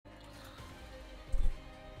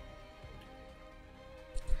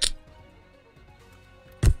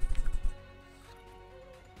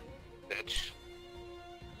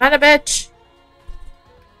Not a bitch.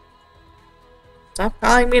 Stop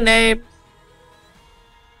calling me names.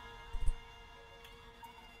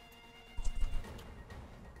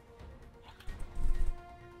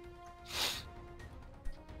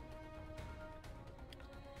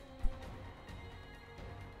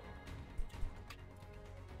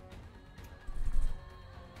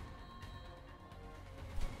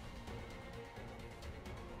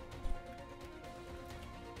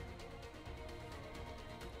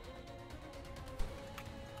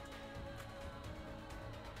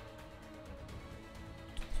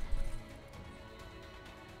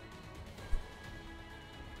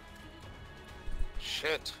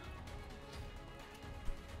 Shit.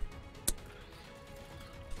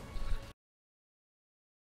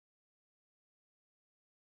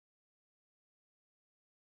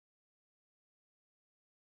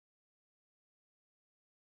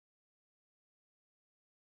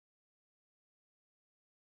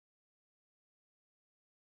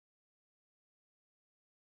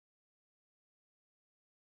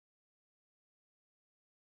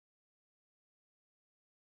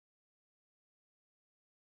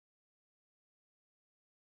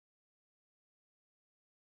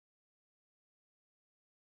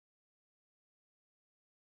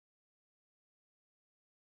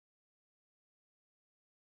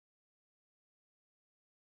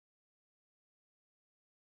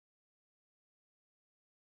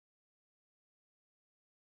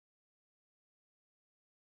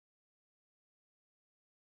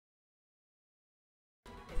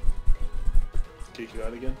 Kick you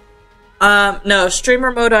out again? No,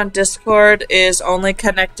 streamer mode on Discord is only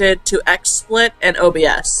connected to XSplit and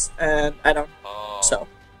OBS, and I don't. So.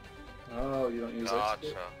 Oh, you don't use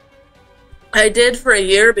XSplit? I did for a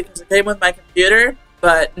year because it came with my computer,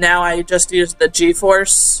 but now I just use the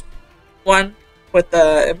GeForce one with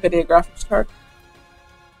the NVIDIA graphics card.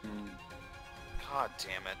 God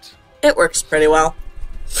damn it. It works pretty well.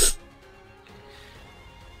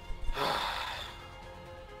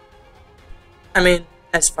 I mean,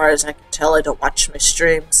 as far as I can tell, I don't watch my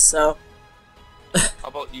streams, so... How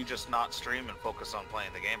about you just not stream and focus on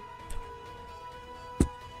playing the game?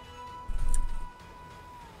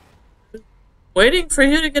 Waiting for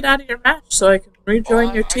you to get out of your match so I can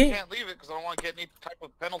rejoin your team. I can't leave it because I don't want to get any type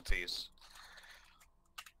of penalties.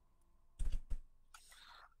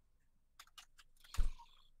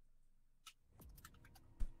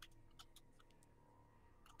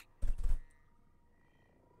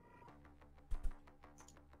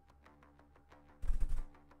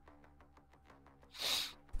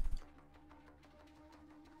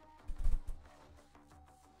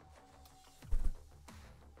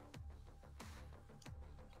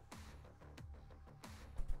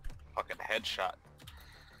 Fucking headshot.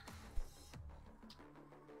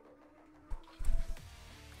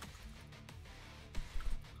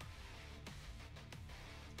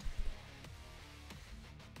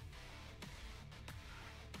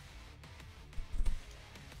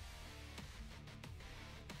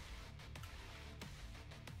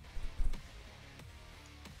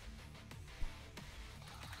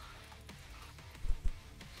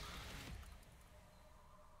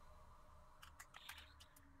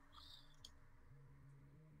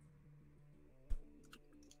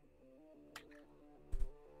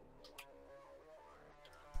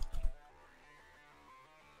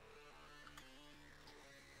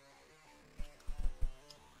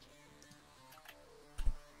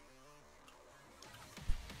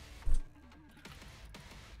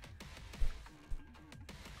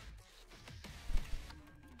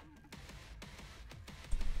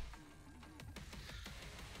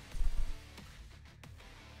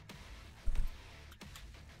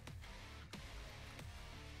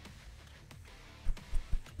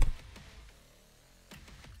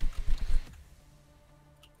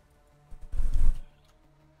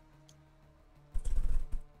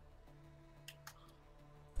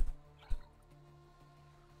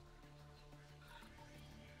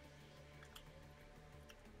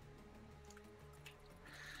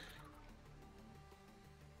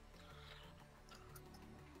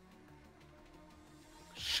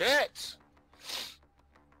 Shit!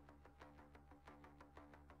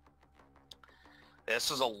 This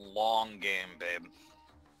is a long game, babe.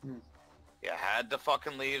 You had to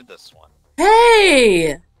fucking leave this one.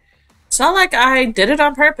 Hey! It's not like I did it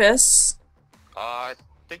on purpose. I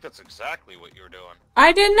think that's exactly what you were doing.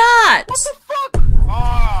 I did not! What the fuck?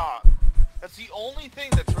 Ah! That's the only thing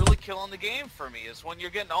that's really killing the game for me, is when you're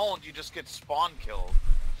getting owned, you just get spawn killed.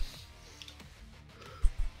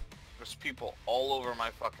 There's people all over my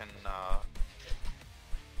fucking,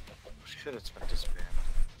 shit, it's been disbanded.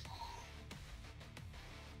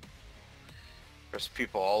 There's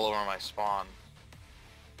people all over my spawn.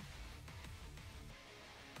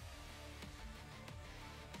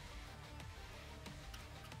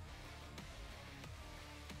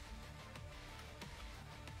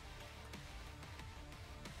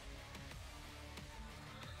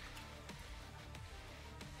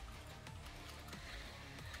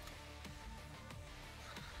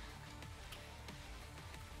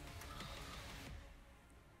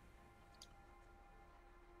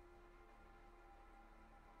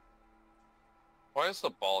 Why has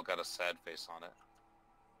the ball got a sad face on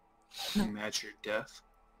it? Match your death.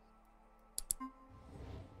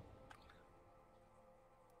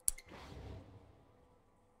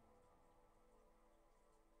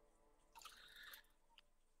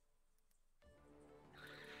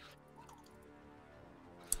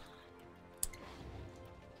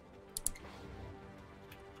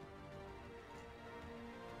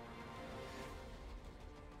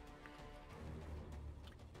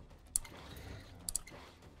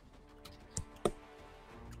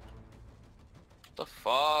 The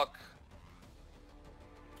fuck?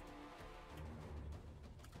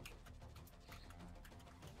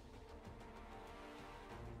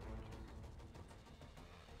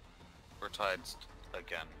 We're tied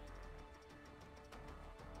again.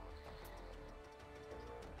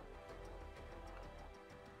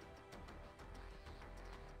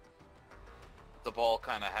 The ball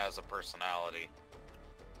kind of has a personality.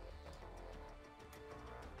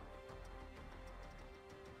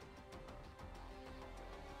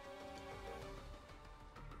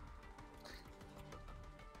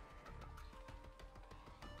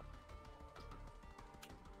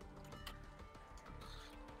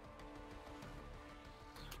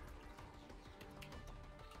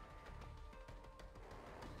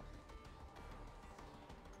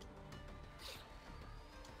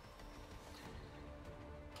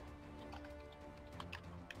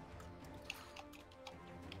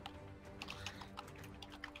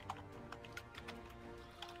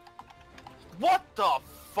 What the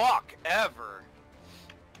fuck ever?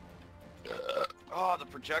 Oh, the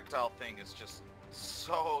projectile thing is just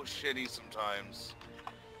so shitty sometimes.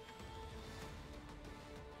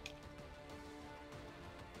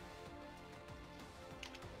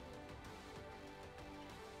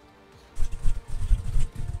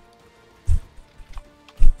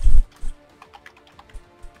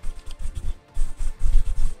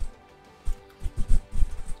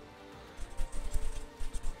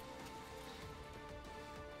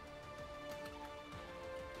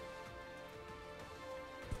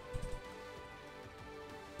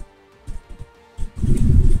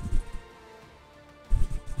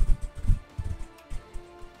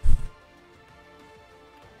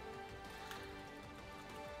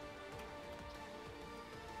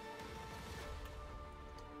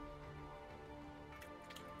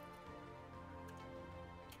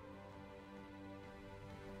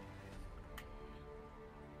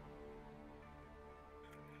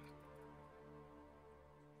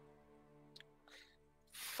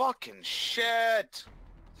 Fucking shit!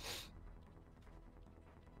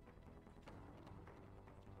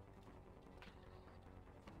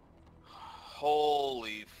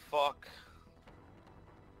 Holy fuck.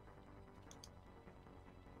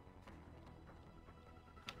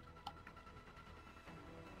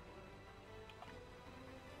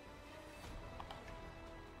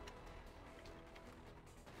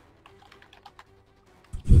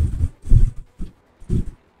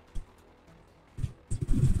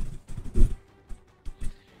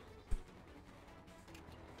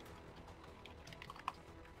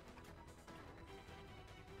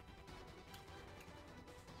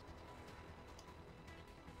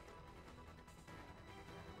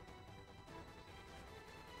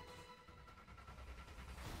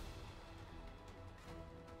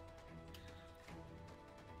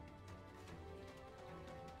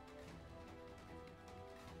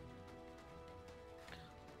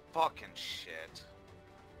 Fucking shit.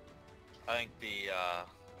 I think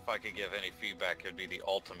if I could give any feedback, it'd be the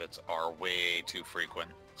ultimates are way too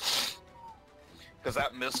frequent. Because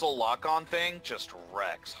that missile lock-on thing just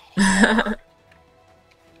wrecks hard.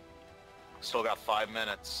 Still got 5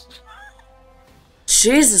 minutes.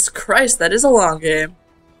 Jesus Christ, that is a long game.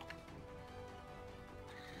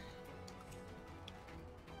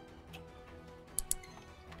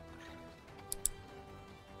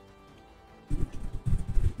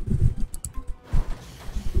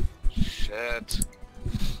 Shit.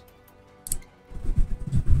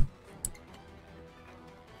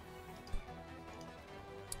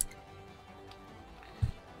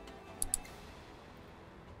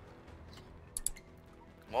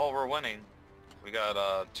 Well, we're winning. We got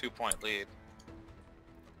a 2-point lead.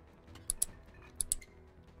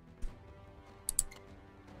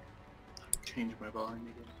 change my volume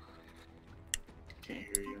again. Can't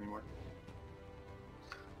hear you anymore.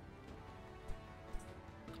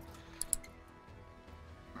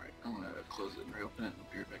 Alright, I'm gonna close it and reopen it and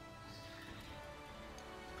I'll be right back.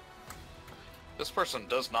 This person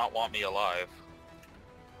does not want me alive.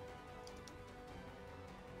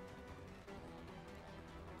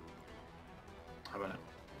 How about now?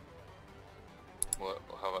 What?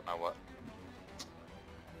 How about now? What?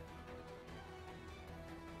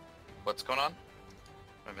 What's going on?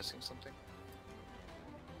 Am I missing something?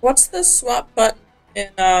 What's the swap button in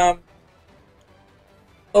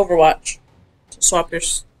Overwatch? To swap your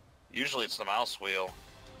Usually it's the mouse wheel.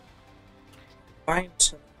 bind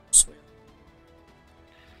to the mouse wheel.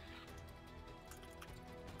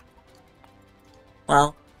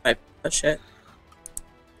 Well, if I push it.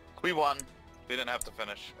 We won. We didn't have to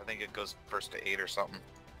finish. I think it goes first to 8 or something.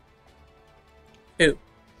 Who?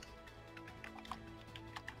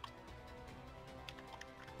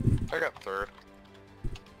 I got third.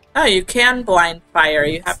 Oh, you can blind fire.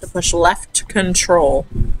 You have to push left control.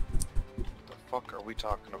 What the fuck are we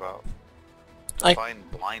talking about? Like, Define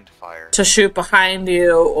blind fire. to shoot behind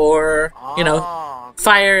you or, you know,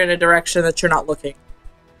 fire in a direction that you're not looking.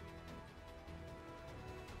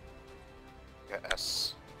 Yeah,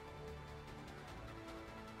 S.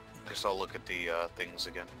 Guess I'll look at the things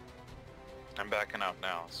again. I'm backing out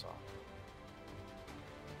now, so.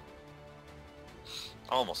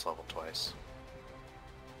 Almost level twice.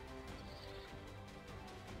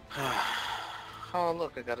 Oh,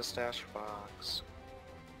 look, I got a stash box.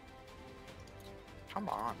 Come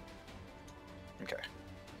on. Okay.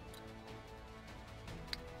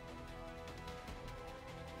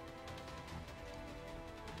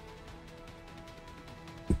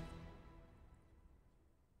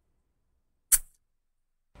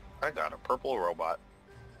 I got a purple robot.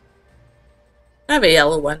 I have a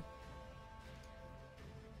yellow one.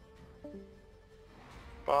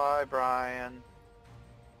 Bye, Brian.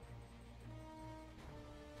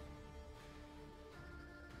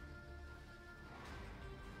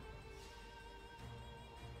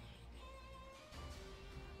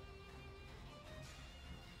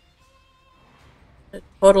 A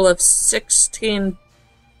total of 16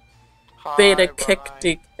 Hi, beta kick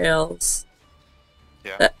Brian. decals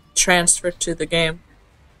Yeah, that transfer to the game.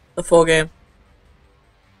 The full game.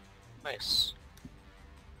 nice.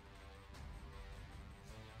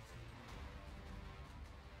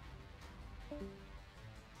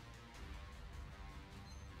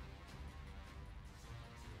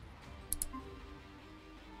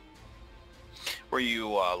 Were you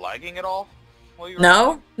lagging at all? While you were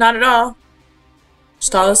No, not at all.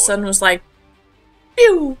 Just all of a sudden was like,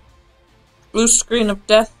 pew! Blue screen of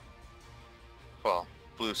death. Well,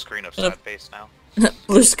 blue screen of sad face now.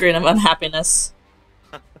 Blue screen of unhappiness.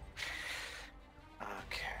 Okay.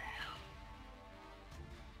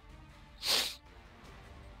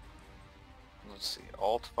 Let's see.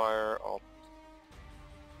 Alt fire, alt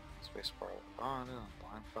spacebar. Oh no,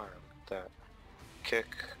 blind fire. Look at that. Kick,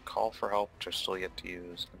 call for help, which are still yet to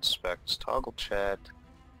use. Inspect, toggle chat.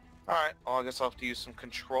 Alright, well I guess I'll have to use some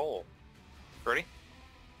control. Ready?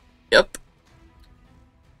 Yep.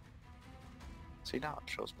 See, now it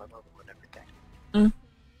shows my level and everything. Mm.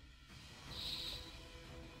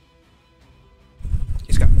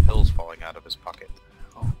 He's got pills falling out of his pocket.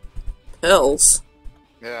 Oh. Pills.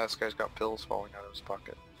 Yeah, this guy's got pills falling out of his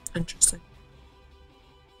pocket. Interesting.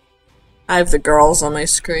 I have the girls on my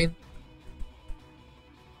screen.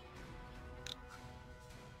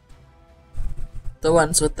 The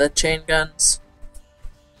ones with the chain guns.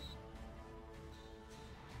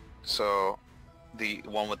 So, the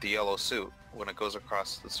one with the yellow suit, when it goes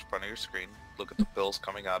across this front of your screen, look at the pills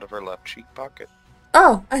coming out of her left cheek pocket.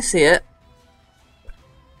 Oh, I see it.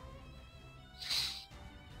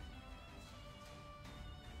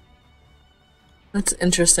 That's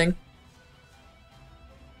interesting.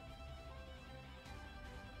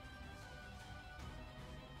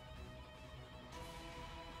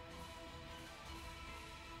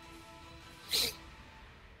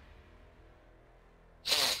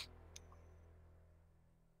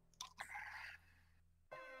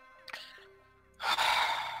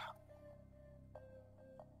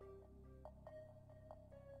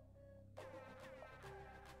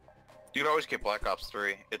 You can always get Black Ops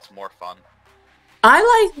 3. It's more fun.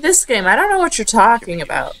 I like this game. I don't know what you're talking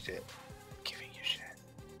about. Shit. Giving you shit.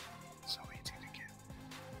 So easy to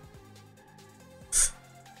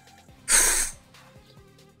get.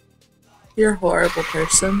 You're a horrible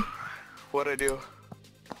person. What'd I do?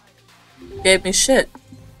 Gave me shit.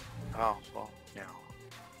 Oh, well, yeah.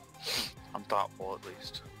 I'm thoughtful, at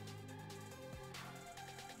least.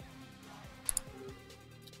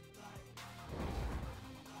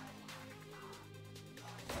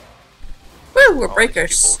 Woo! We're All these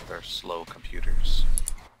breakers. people with their slow computers.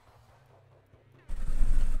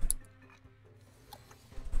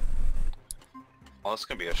 Well, it's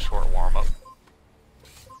gonna be a short warm-up.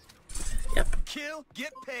 Yep. Kill,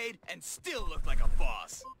 get paid, and still look like a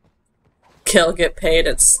boss. Kill, get paid,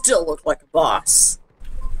 and still look like a boss.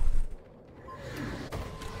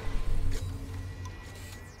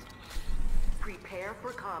 Prepare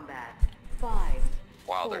for combat. 5.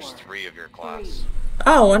 Wow, 4, there's 3 of your class.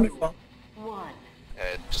 Oh, wonderful. 1.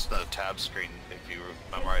 And just on the tab screen, if you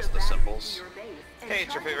memorize the symbols. Hey,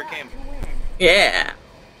 it's your favorite game. Yeah.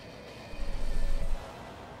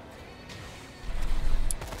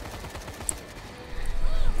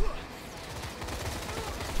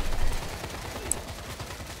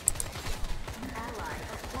 Ally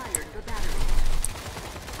acquired the battery.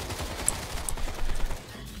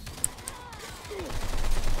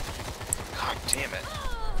 God damn it.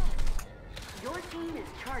 Your team is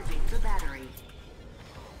charging the battery.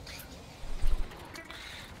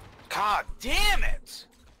 God damn it!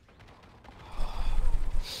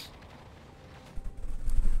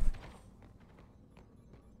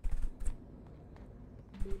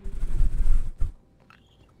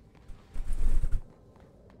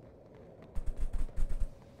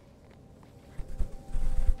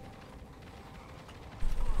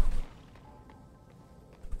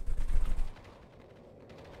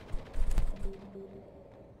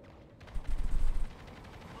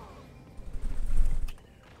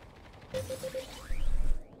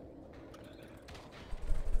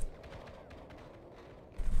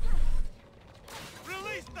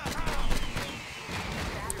 Release the hound!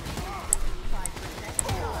 Battery is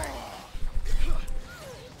 75% charged.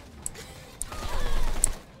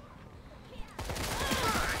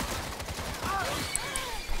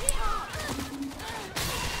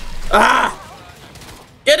 Ah!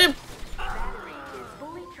 Get him! Battery is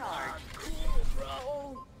fully charged.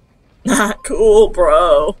 Not cool,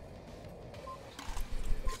 bro.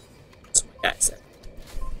 That's what my guy said.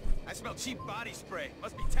 I smell cheap body spray.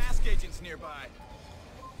 Must be task agents nearby.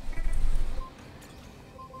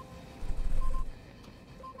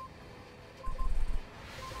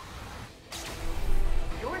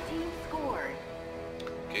 Your team scored.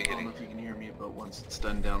 Okay, I don't know getting... if you can hear me, but once it's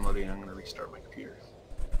done downloading, I'm gonna restart my computer.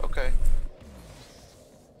 Okay.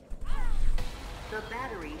 The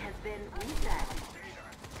battery has been reset.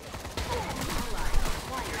 Ally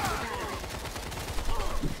acquired the battery.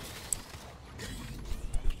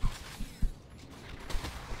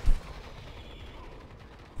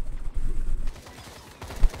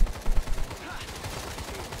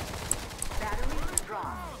 Battery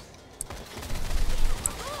dropped.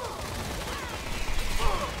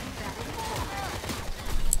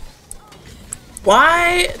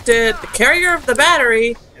 Why did the carrier of the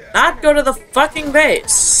battery not go to the fucking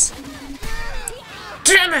base?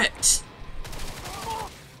 Damn it!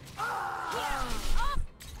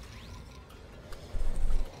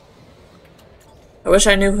 I wish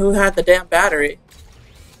I knew who had the damn battery.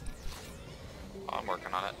 I'm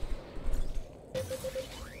working on it.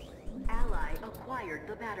 Ally acquired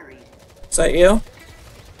the battery. Is that you?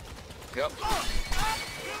 Yep.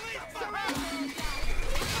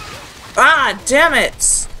 Ah, damn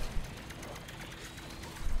it!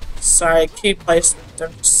 Sorry, key placement. I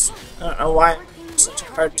don't know why I'm having such a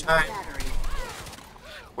hard time. Battery.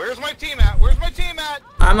 Where's my team at? Where's my team at?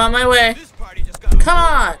 I'm on my way. This party just got Come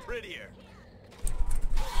on! prettier.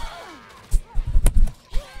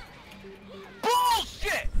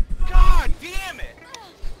 Bullshit! God damn it!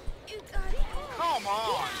 Come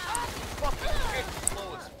on! Fucking shit's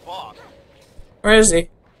slow as fuck. Where is he?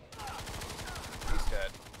 He's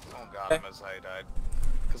dead. Oh god, Okay. I'm as I died.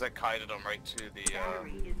 Because I kited him right to the,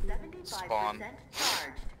 Battery is 75% spawn. charged.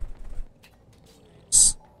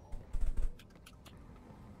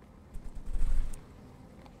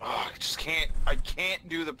 Oh, I can't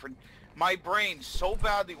do the, my brain so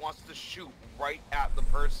badly wants to shoot right at the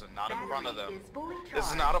person, not in front of them. Battery is fully This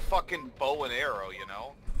is charged. not a fucking bow and arrow, you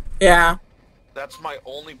know? Yeah. That's my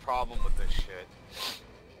only problem with this shit.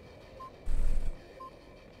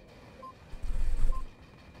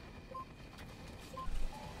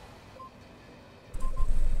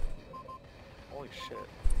 Holy shit.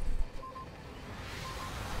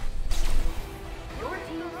 Your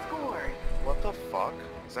team scored. What the fuck?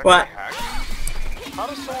 Is that What? guy hacking? How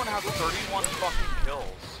does someone have 31 fucking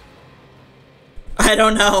kills? I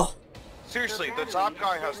don't know. Seriously, the top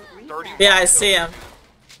guy has 31 Yeah, I kills. see him.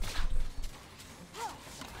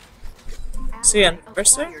 See ya,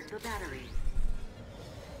 Mercer? Acquired the battery.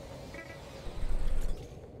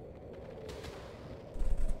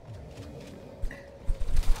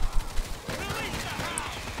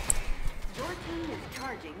 Your team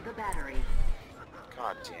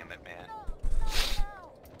God damn it, man.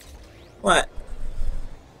 What?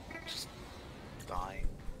 Just dying.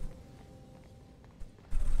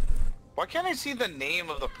 Why can't I see the name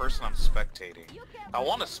of the person I'm spectating? I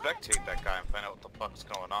want to spectate that guy and find out what the fuck's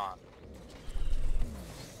going on.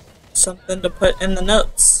 Something to put in the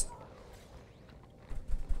notes.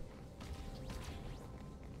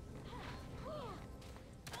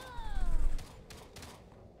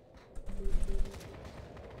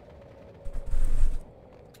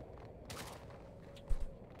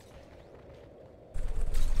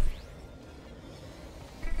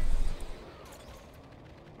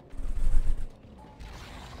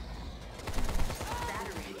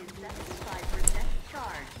 Battery is 75%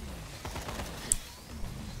 charged.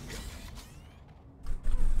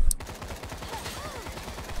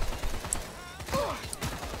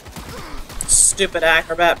 Stupid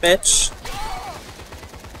acrobat bitch.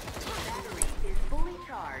 Battery is fully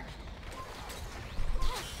charged.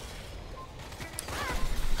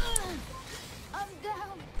 I'm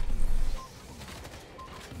down.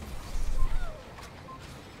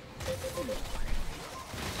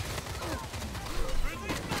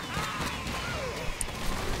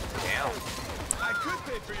 Damn. I could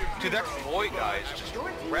pay for your Dude, that boy guy is just Your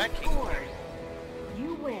team wrecking scores. me.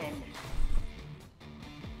 You win.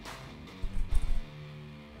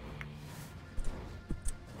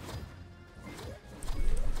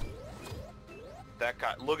 That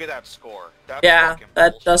guy, look at that score. That's Yeah, fucking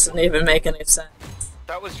that bullshit. doesn't even make any sense.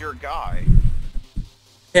 That was your guy.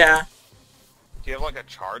 Yeah. Do you have like a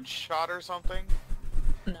charge shot or something?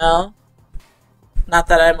 No. Not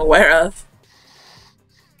that I'm aware of.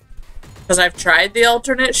 Because I've tried the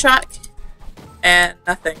alternate shot and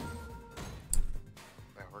nothing.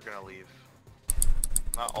 Yeah, we're gonna leave.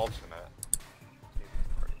 Not alternate.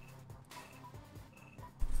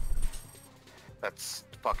 That's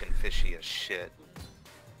fucking fishy as shit.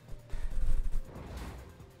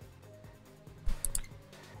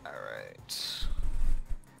 Alright.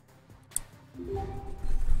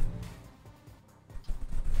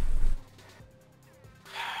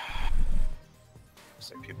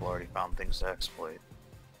 Looks like people already found things to exploit.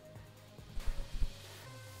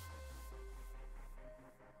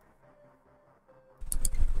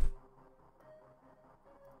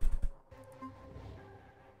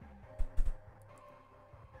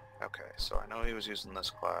 Okay, so I know he was using this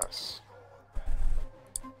class.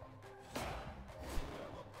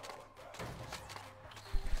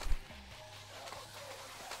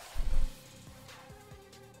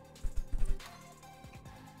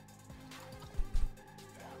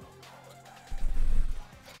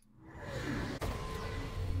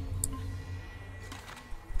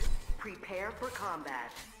 Prepare for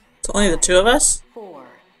combat. It's only the two of us? 4,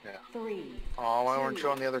 Yeah. 3, Oh, why weren't you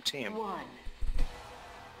on the other team? 1.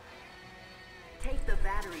 Take the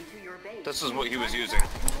battery to your base. This is what he was and using. come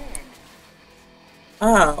back to win.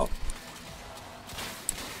 Oh.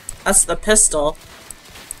 That's the pistol.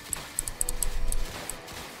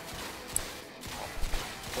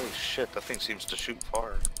 Holy shit, that thing seems to shoot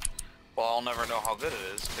far. Well, I'll never know how good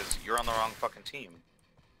it is, because you're on the wrong fucking team.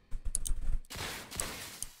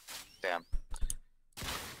 Damn.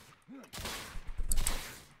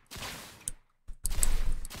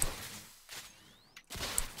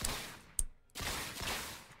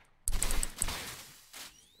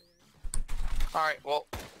 Alright, well,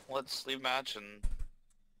 let's leave match and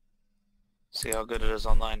see how good it is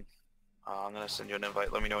online. I'm gonna send you an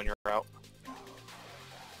invite. Let me know when you're out.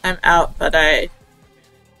 I'm out, but I...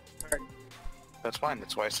 That's fine.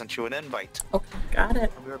 That's why I sent you an invite. Okay, got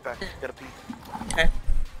it. I'll be right back. Gotta pee. Okay.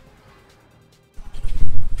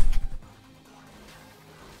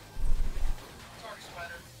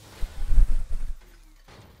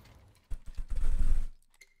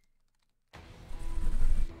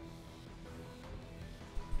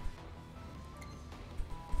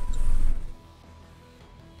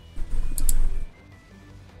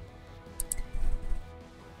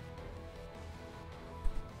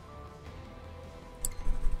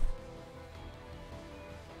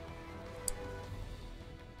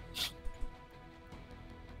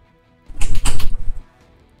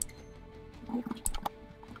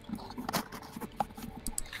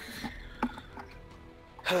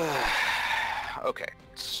 Okay.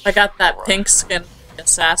 I got that Right. pink skin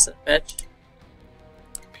assassin bitch.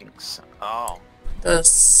 Pinks. Oh. The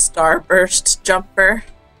starburst jumper.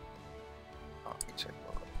 Oh, let me check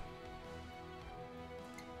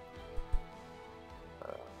that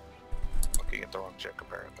out. Looking at the wrong chick,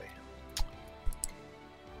 apparently.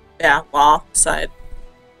 Yeah, law side.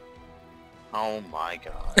 Oh my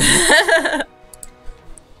god. That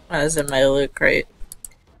was in my loot crate.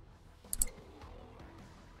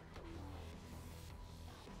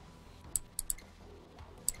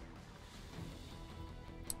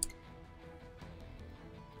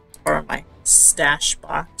 stash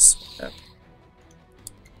box. Okay.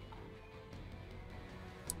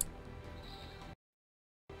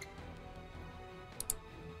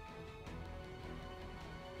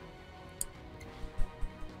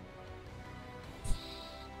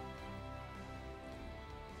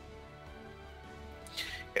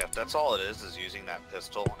 Yeah, if that's all it is using that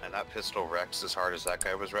pistol, and that pistol wrecks as hard as that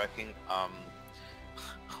guy was wrecking, I'm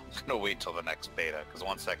gonna wait till the next beta, because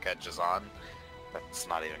once that catches on, that's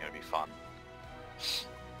not even gonna be fun.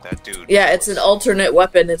 That dude... Yeah, it's an alternate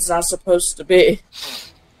weapon. It's not supposed to be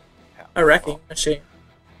Yeah, a wrecking machine.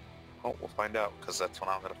 Oh, we'll find out, because that's when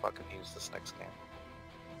I'm gonna fucking use this next game.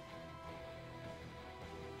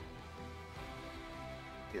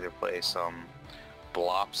 Either play some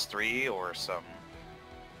Blops 3 or some...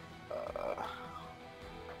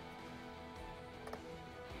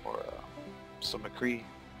 some McCree.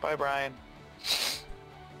 Bye, Brian.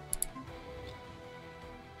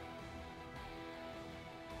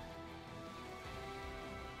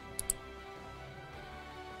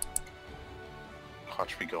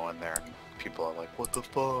 Watch me go in there and people are like, what the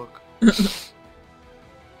fuck?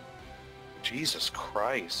 Jesus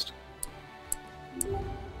Christ. Thank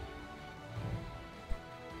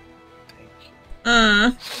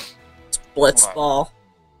you. It's Blitzball.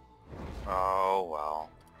 Oh, well.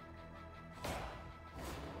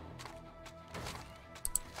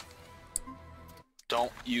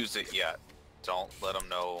 Don't use it yet. Don't let them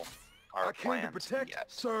know our I came to plans protect, yet.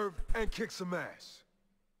 serve, and kick some ass.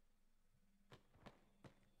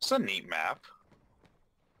 It's a neat map.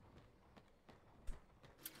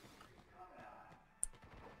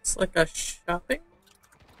 It's like a shopping.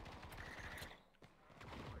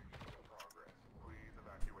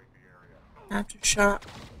 Aftershock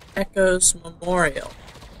Echoes Memorial.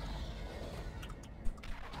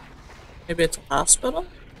 Maybe it's a hospital?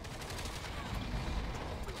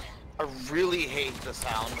 I really hate the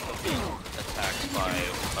sound of being attacked by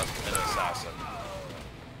an assassin.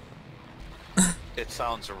 It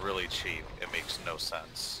sounds really cheap. It makes no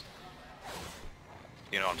sense.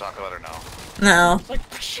 You know what I'm talking about or no? No. It's like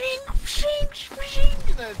pshing, pshing, pshing,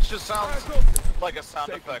 and it just sounds like a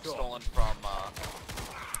sound effect stolen from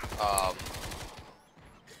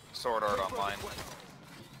Sword Art Online.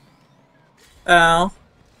 Oh.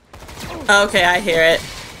 Okay, I hear it.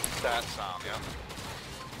 That sound, yeah.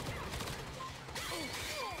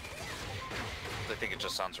 I think it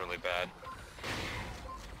just sounds really bad.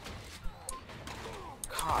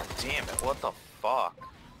 God damn it, what the fuck?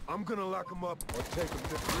 I'm gonna lock him up or take him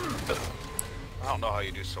to... I don't know how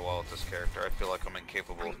you do so well with this character. I feel like I'm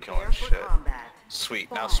incapable of killing Prepare for shit. combat.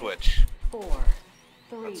 Sweet, now 5, switch. 4,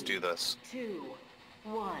 3, Let's do this. 2,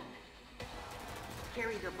 1.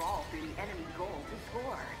 Carry the ball through the enemy goal to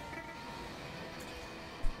score.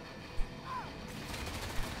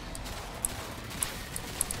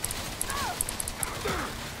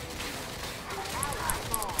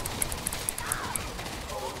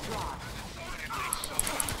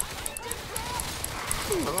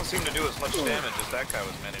 Doesn't seem to do as much damage as that guy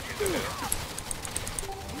was managing to do.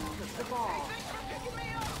 The ball.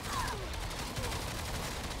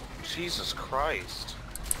 Jesus Christ.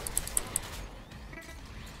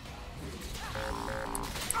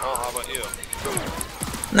 Oh, how about you?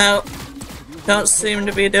 No. Don't seem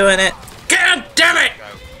to be doing it. God damn it!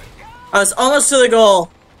 I was almost to the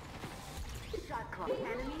goal. Shot clock.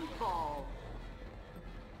 Enemy ball.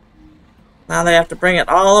 Now they have to bring it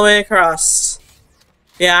all the way across.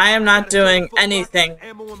 Yeah, I am not doing anything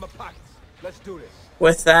Ammo in my pockets. Let's do this.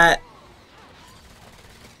 with that.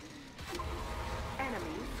 Enemy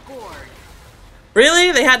scored.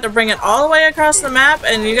 Really? They had to bring it all the way across the map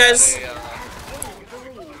and you guys...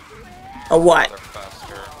 A what? They're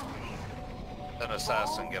faster than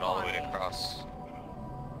assassin get all the way across.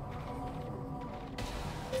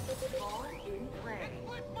 Ball in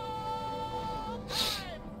play.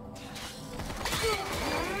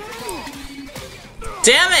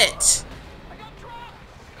 Damn it!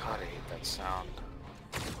 God, I hate that sound.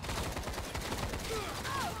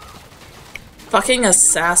 Fucking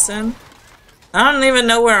assassin. I don't even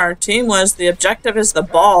know where our team was. The objective is the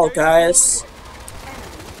ball, guys.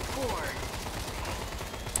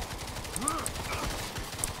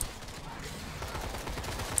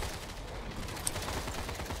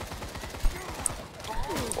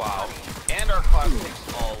 Wow. And our class takes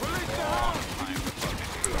a long time to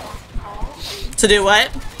fucking To do what?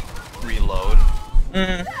 reload.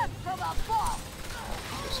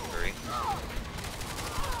 Disagree.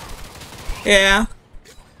 Yeah.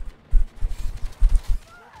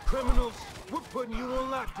 Criminals, we're putting you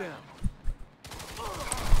on lockdown.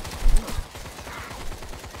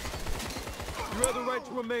 You have the right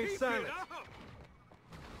to remain silent.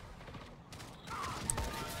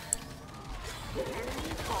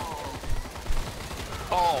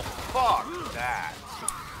 Oh, fuck that.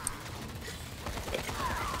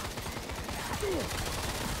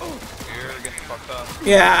 You're getting fucked up.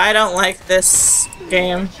 Yeah, I don't like this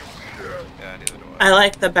game. Yeah, neither do I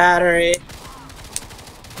like the battery.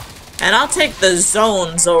 And I'll take the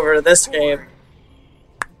zones over this game.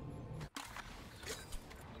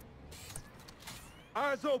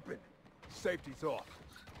 Eyes open. Safety's off.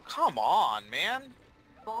 Come on, man.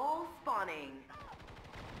 Ball spawning.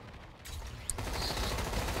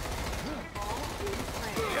 Ball in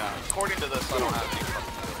play. Yeah, according to this, I don't have any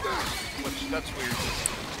fucking, which, that's weird.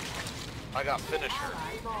 I got finisher.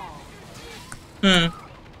 Ally ball. Hmm.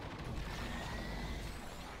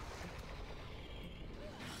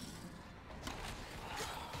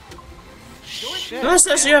 Shit. Unless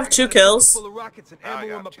says you have 2 kills. Full of rockets and Now I ammo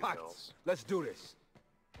got in my 2 pockets. kills. Let's do this.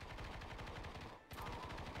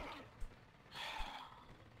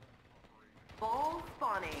 Ball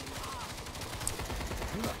spawning.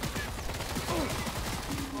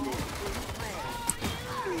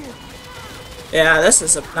 Yeah, this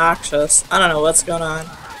is obnoxious. I don't know what's going on.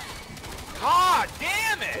 God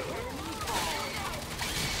damn it!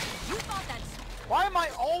 Why am I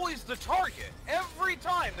always the target? Every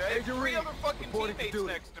time. There are Agent 3 Reed, other fucking reporting for teammates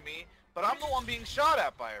duty. next to me, but I'm the one being shot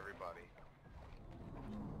at by everybody.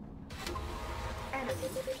 Enemy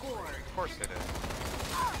scored. Of course they did.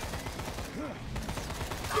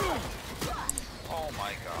 Oh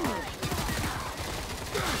my god.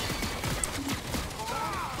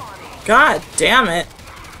 God damn it.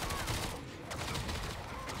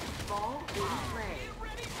 Ball in play.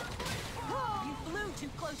 You flew too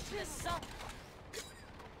close to the sun.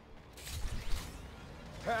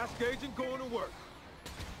 Task agent going to work.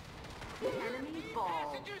 Enemy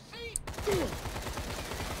ball.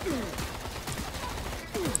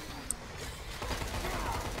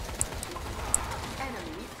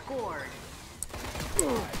 Enemy scored.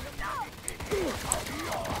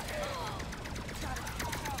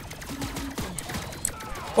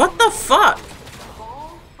 What the fuck?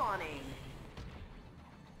 Ball spawning.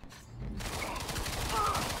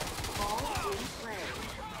 Ball in play.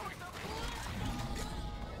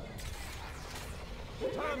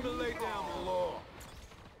 Time to lay down the law.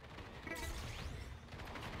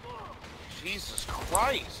 Jesus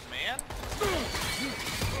Christ, man.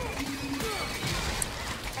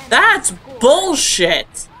 That's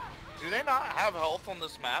bullshit. Do they not have health on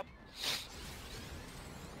this map?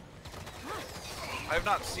 I have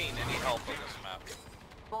not seen any health on this map.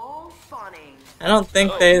 Ball spawning. I don't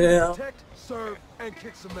think they do. Protect, serve, and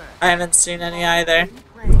kick some ass. I haven't seen any either. In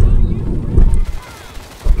play.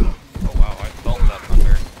 Oh wow, I felt that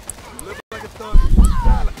thunder. Live like a thug.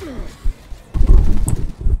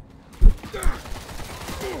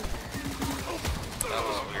 That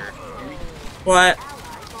was weird. What?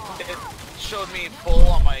 It showed me full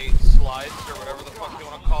on my slides, or whatever the fuck you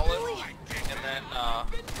want to call it. And then,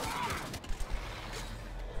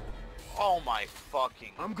 oh my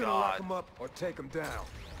fucking I'm gonna lock god. him up or take him down.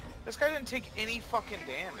 This guy didn't take any fucking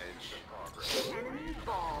damage. Enemy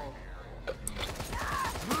ball.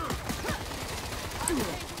 Enemy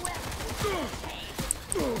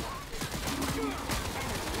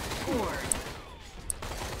scored.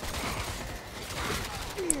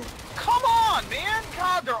 Come on, man!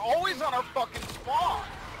 God, they're always on our fucking spawn.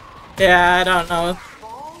 Yeah, I don't know.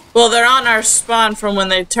 Ball. Well, they're on our spawn from when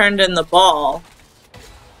they turned in the ball.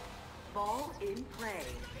 Ball in play.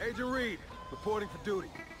 Agent Reed, reporting for duty.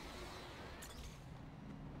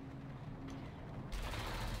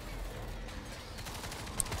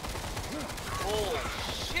 Holy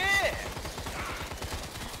shit!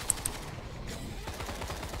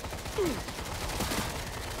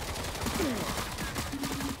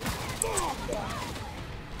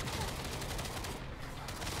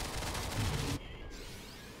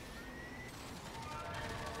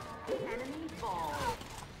 Enemy ball.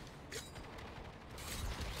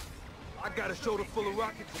 I got a shoulder full of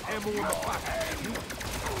rockets and ammo in my pocket.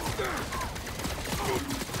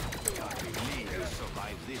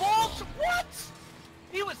 Bullshit! What?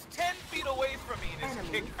 He was 10 feet away from me and his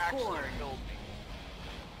Enemy kick actually scored. killed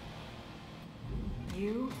me.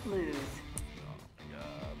 You lose.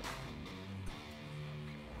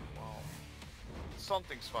 Well,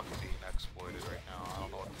 something's fucking being exploited right now. I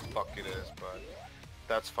don't know what the fuck it is, but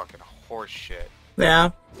that's fucking horse shit.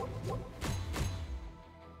 Yeah.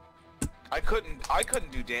 I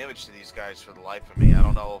couldn't do damage to these guys for the life of me. I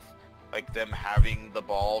don't know if like them having the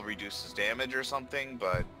ball reduces damage or something,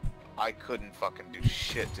 but I couldn't fucking do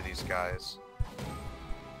shit to these guys.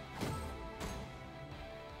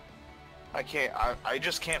 I can't, I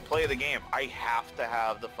just can't play the game. I have to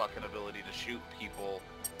have the fucking ability to shoot people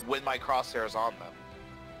when my crosshair's on them.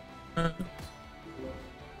 Mm.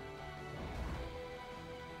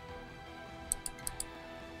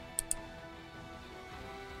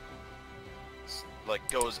 Like,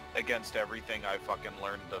 goes against everything I fucking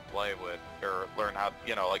learned to play with, or learn how,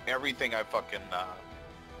 you know, like everything I fucking,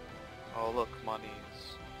 oh look, monies.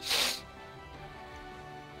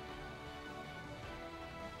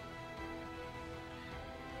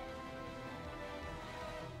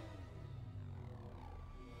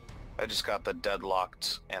 I just got the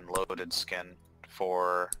deadlocked and loaded skin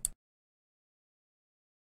for...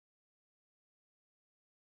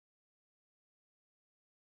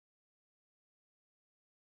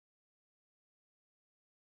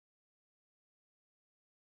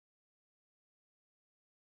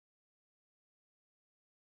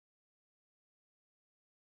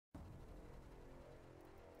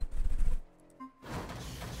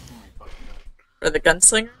 For the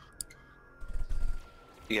gunslinger?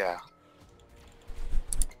 Yeah.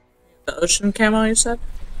 The ocean camo, you said?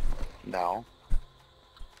 No.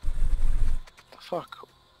 The fuck?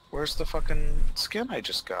 Where's the fucking skin I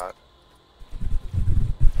just got?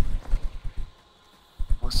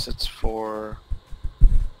 Unless it's for...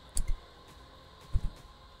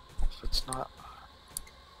 If it's not...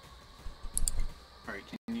 Alright,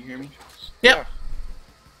 can you hear me? Yep. Yeah.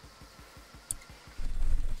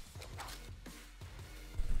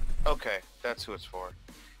 Okay, that's who it's for.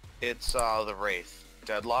 It's the Wraith.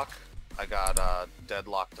 Deadlock. I got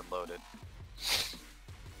deadlocked and loaded.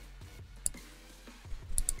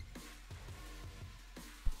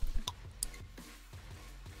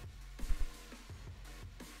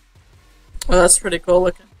 Well, that's pretty cool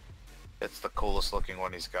looking. It's the coolest looking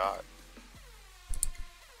one he's got.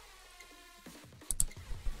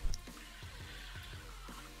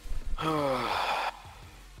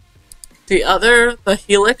 The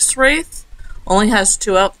Helix Wraith, only has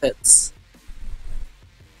 2 outfits.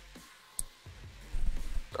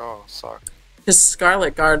 Oh, suck. His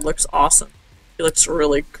Scarlet Guard looks awesome. He looks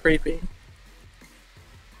really creepy.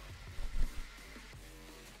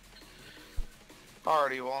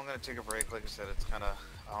 Alrighty, well, I'm gonna take a break. Like I said, it's kinda...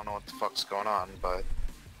 I don't know what the fuck's going on, but...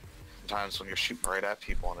 Sometimes when you're shooting right at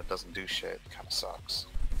people and it doesn't do shit, it kinda sucks.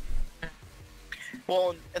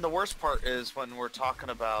 Well, and the worst part is when we're talking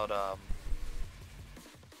about,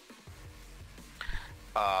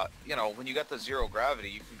 you know, when you got the zero gravity,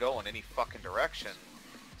 you can go in any fucking direction.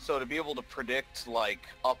 So to be able to predict, like,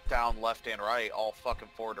 up, down, left, and right, all fucking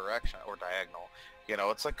 4 direction, or diagonal, you know,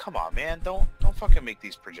 it's like, come on, man, don't fucking make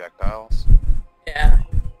these projectiles. Yeah.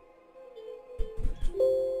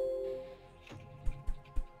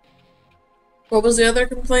 What was the other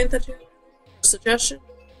complaint that you had? Suggestion?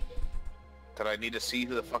 That I need to see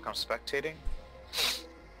who the fuck I'm spectating?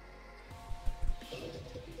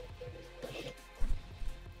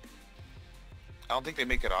 I don't think they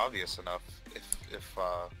make it obvious enough if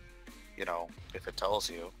you know, if it tells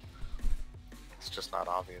you. It's just not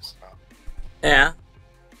obvious enough. Yeah.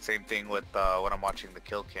 Same thing with when I'm watching the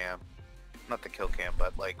kill cam. Not the kill cam,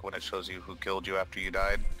 but like when it shows you who killed you after you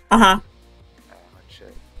died. Uh-huh. That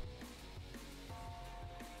shit.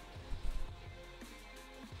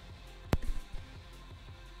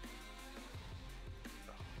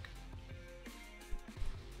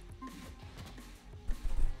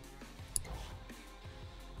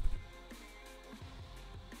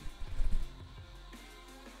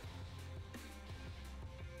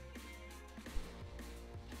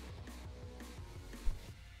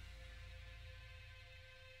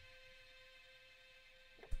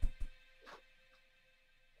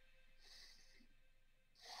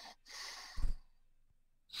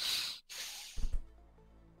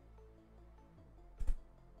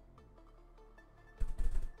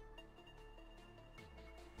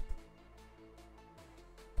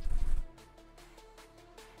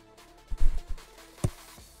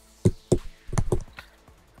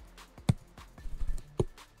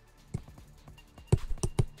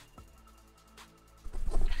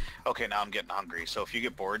 Okay, now I'm getting hungry, so if you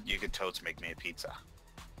get bored, you could totes make me a pizza.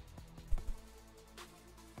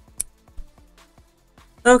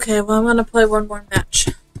 Okay, well I'm gonna play one more match.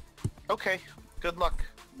 Okay, good luck.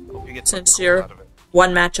 Hope you get something Since cool you're out of it.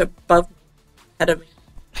 one match above me, ahead of me.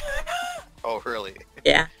 Oh, really?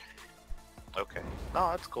 Yeah. Okay.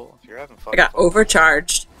 No, that's cool. If you're having fun. I got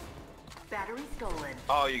overcharged. Battery stolen.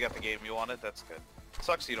 Oh, you got the game you wanted? That's good.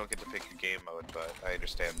 Sucks you don't get to pick your game mode, but I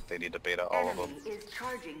understand they need to beta all of them. Enemy is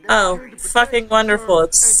charging the Oh, third fucking wonderful.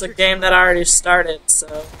 It's a game that already started, so...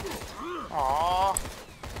 Aww.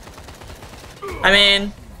 I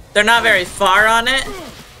mean, they're not very far on it,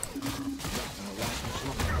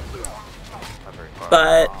 Not very far.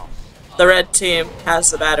 but Aw. the red team has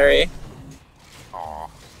the battery. Aw.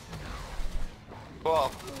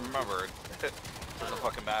 It doesn't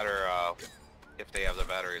fucking matter if they have the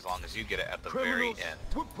battery as long as you get it at the very end.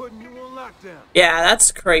 We're putting you on lockdown. Yeah,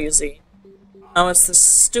 that's crazy. Oh, it's this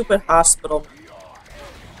stupid hospital.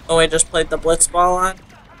 Oh, we just played the Blitzball on?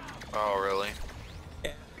 Oh, really?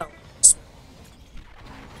 Yeah.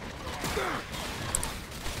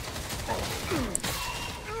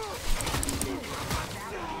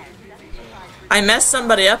 I messed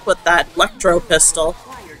somebody up with that electro pistol.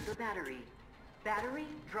 Acquired the battery. Battery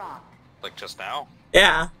dropped. Like just now?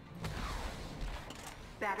 Yeah.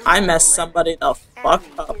 Battery I messed stolen. somebody the fuck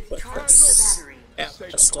Enemy up is with charging this. the battery. Yeah,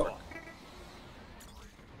 pistol.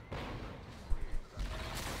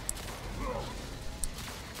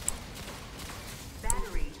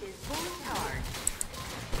 Battery is fully charged.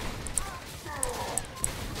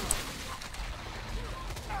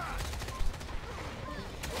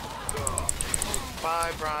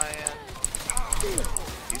 Bye, Brian.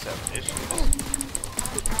 He's having issues.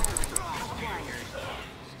 Acquired.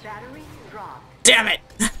 Battery dropped. Damn it!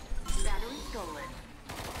 Battery stolen.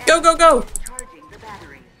 Go, go, go! Charging the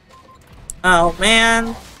battery. Oh,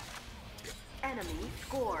 man. Enemy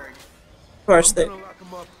scored. Of course they... I'm gonna lock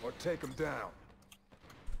him up or take him down.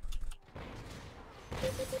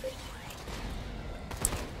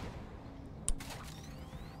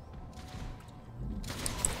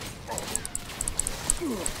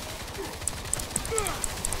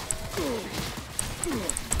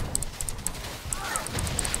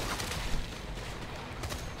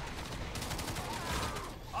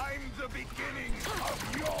 I'm the beginning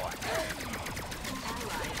of your end.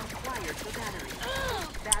 Ally acquired the battery.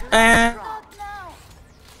 Battery Uh. dropped. No.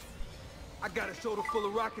 I got a shoulder full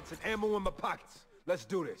of rockets and ammo in my pockets. Let's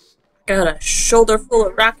do this. Got a shoulder full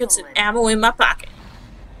of rockets and ammo in my pocket.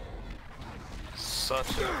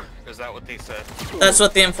 Such a... Is that what they said? That's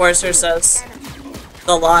what the enforcer says.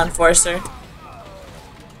 The law enforcer.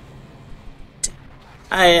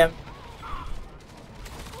 I am.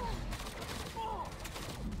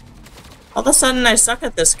 All of a sudden, I suck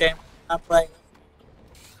at this game. Not playing.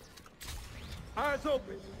 Eyes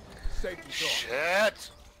open. Safety talk. Shit!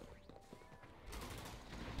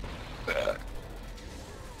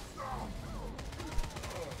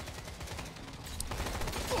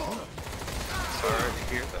 Sorry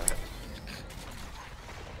to hear that.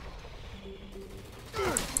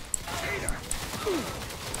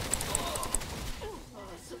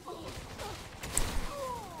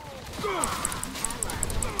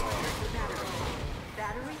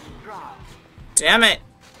 Battery dropped. Damn it.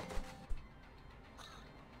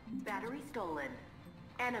 Battery stolen.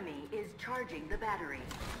 Enemy is charging the battery.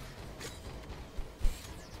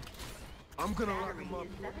 I'm gonna lock Battery him up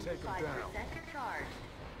is or take him 75% down. charged.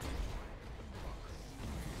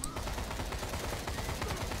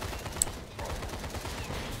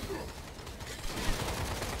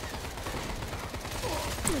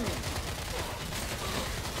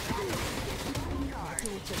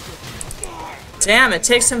 Damn, it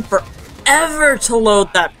takes him forever to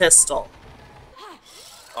load that pistol.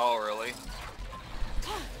 Oh, really?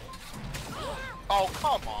 Oh,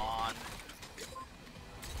 come on.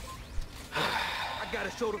 I got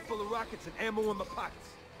a shoulder full of rockets and ammo in my pockets.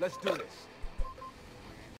 Let's do this.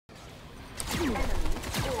 Enemy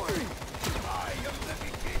scored.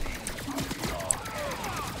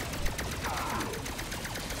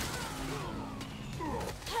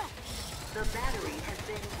 The battery has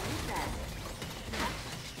been reset.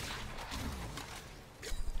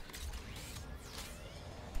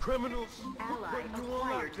 Criminals, Ally we're putting you on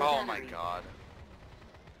acquired. lockdown. Oh my god.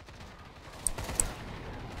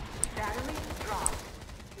 Battery dropped.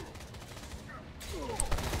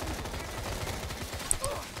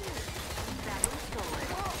 Battery stolen.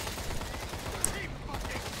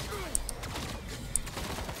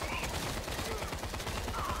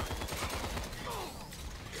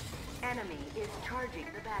 Enemy is charging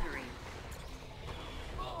the battery.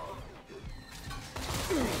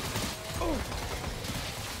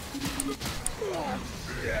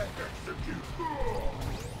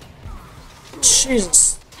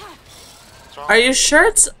 Jesus. What's wrong? Are you sure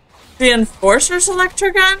it's the enforcer's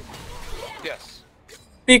electrogun? Yes.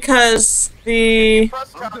 Because the...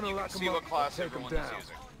 Press I'm down, gonna you lock can him see up what or class take him everyone is down.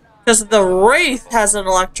 using. Because the Wraith has an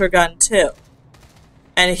electrogun too.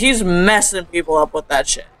 And he's messing people up with that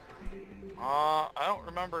shit. I don't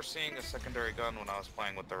remember seeing a secondary gun when I was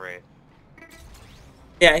playing with the Raid.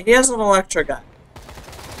 Yeah, he has an electrogun.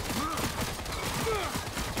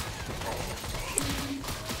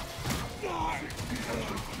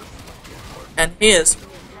 And he is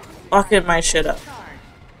fucking my shit up.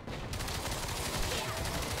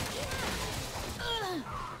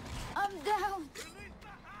 I'm down.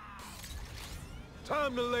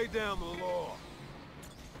 Time to lay down the law.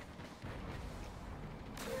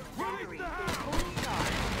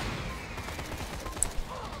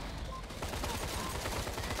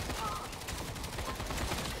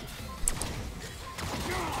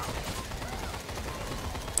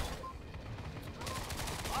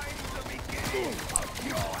 Enemy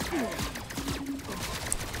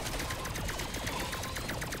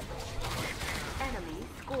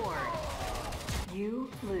scored. You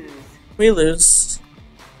lose. We lose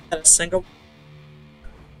at a single.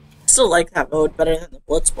 I still like that mode better than the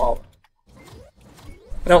Blitzball.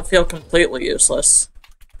 I don't feel completely useless.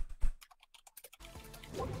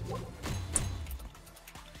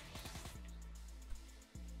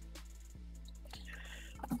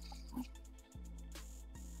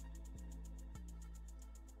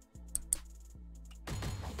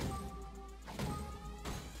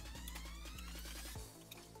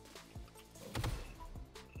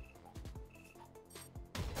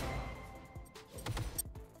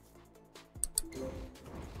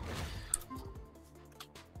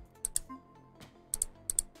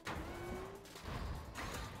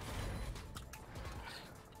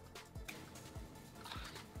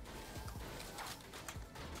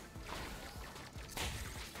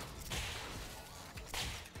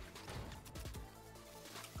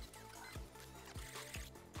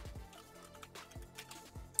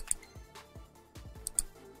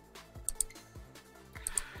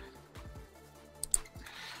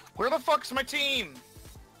 Where the fuck's my team?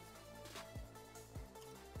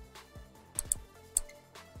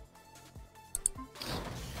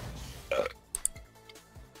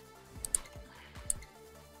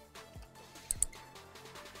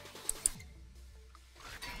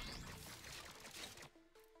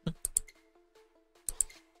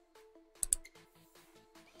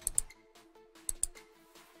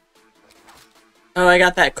 Oh, I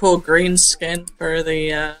got that cool green skin for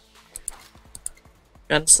the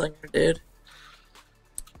gunslinger dude.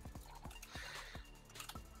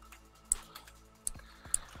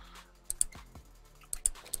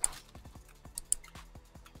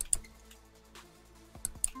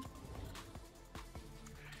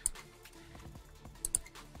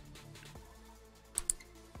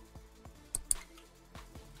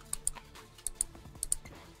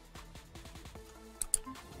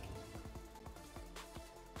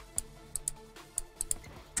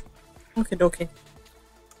 Okay, dokie.